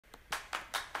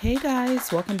Hey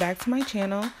guys, welcome back to my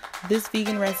channel. This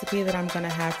vegan recipe that I'm going to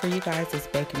have for you guys is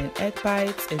bacon and egg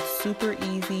bites. It's super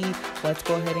easy. Let's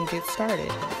go ahead and get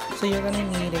started. So you're going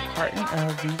to need a carton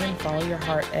of vegan Follow Your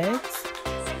Heart eggs.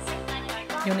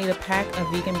 You'll need a pack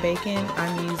of vegan bacon.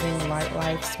 I'm using Light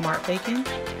Life Smart Bacon.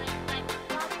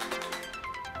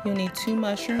 You'll need 2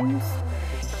 mushrooms,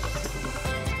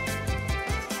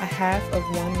 a half of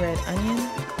 1 red onion,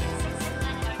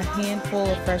 a handful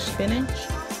of fresh spinach,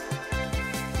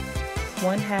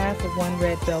 1/2 of 1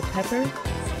 red bell pepper,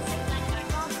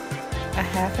 a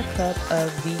half a cup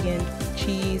of vegan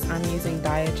cheese. I'm using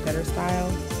Daiya Cheddar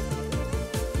style,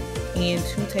 and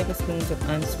 2 tablespoons of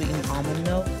unsweetened almond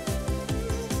milk.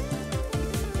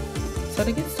 So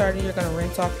to get started, you're going to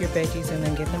rinse off your veggies and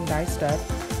then get them diced up.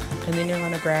 And then you're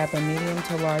going to grab a medium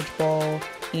to large bowl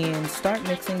and start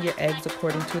mixing your eggs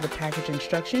according to the package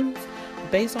instructions.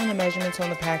 Based on the measurements on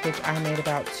the package, I made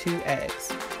about 2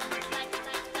 eggs.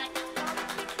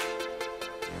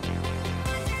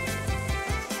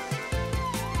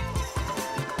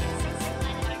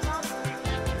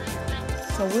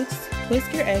 So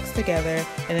whisk your eggs together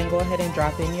and then go ahead and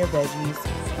drop in your veggies.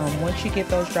 Once you get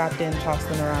those dropped in, toss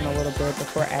them around a little bit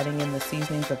before adding in the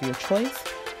seasonings of your choice.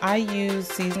 I use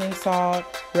seasoning salt,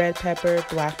 red pepper,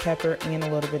 black pepper, and a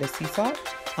little bit of sea salt.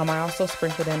 I also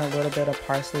sprinkled in a little bit of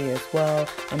parsley as well.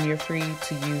 You're free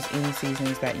to use any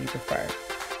seasonings that you prefer.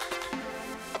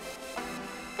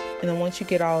 And then once you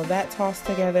get all of that tossed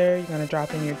together, you're going to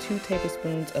drop in your 2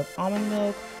 tablespoons of almond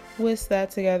milk, whisk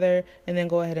that together, and then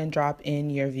go ahead and drop in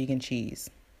your vegan cheese.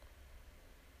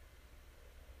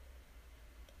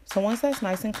 So once that's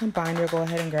nice and combined, you'll go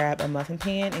ahead and grab a muffin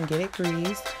pan and get it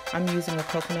greased. I'm using a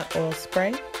coconut oil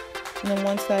spray. And then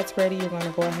once that's ready, you're going to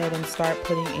go ahead and start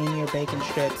putting in your bacon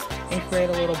strips and create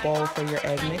a little bowl for your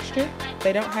egg mixture.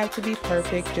 They don't have to be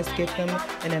perfect, just get them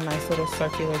in a nice little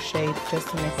circular shape just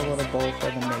to make a little bowl for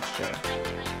the mixture.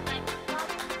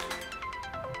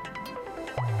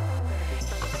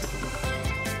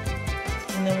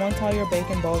 And then once all your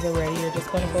bacon bowls are ready, you're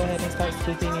just going to go ahead and start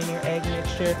scooping in your egg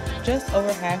mixture just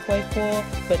over halfway full,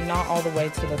 but not all the way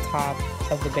to the top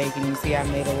of the bacon. You see I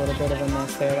made a little bit of a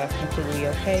mess there. That's completely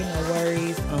okay, no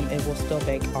worries. It will still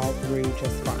bake all through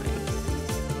just fine.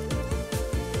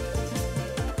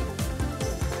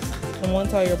 And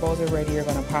once all your bowls are ready, you're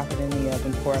going to pop it in the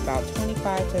oven for about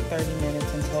 25 to 30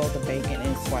 minutes until the bacon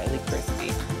is slightly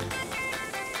crispy.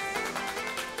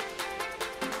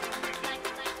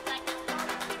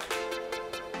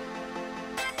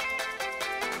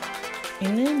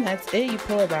 And then that's it. You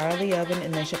pull it right out of the oven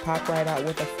and they should pop right out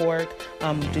with a fork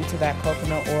due to that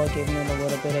coconut oil giving it a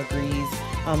little bit of grease.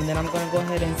 Then I'm going to go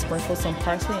ahead and sprinkle some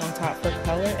parsley on top for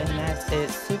color, and that's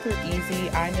it. Super easy.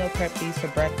 I meal prep these for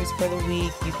breakfast for the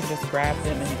week. You can just grab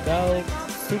them and go.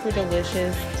 Super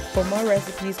delicious. For more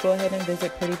recipes, go ahead and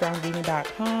visit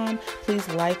prettybrownvegan.com. Please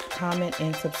like, comment,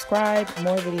 and subscribe.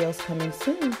 More videos coming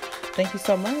soon. Thank you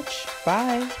so much.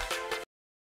 Bye.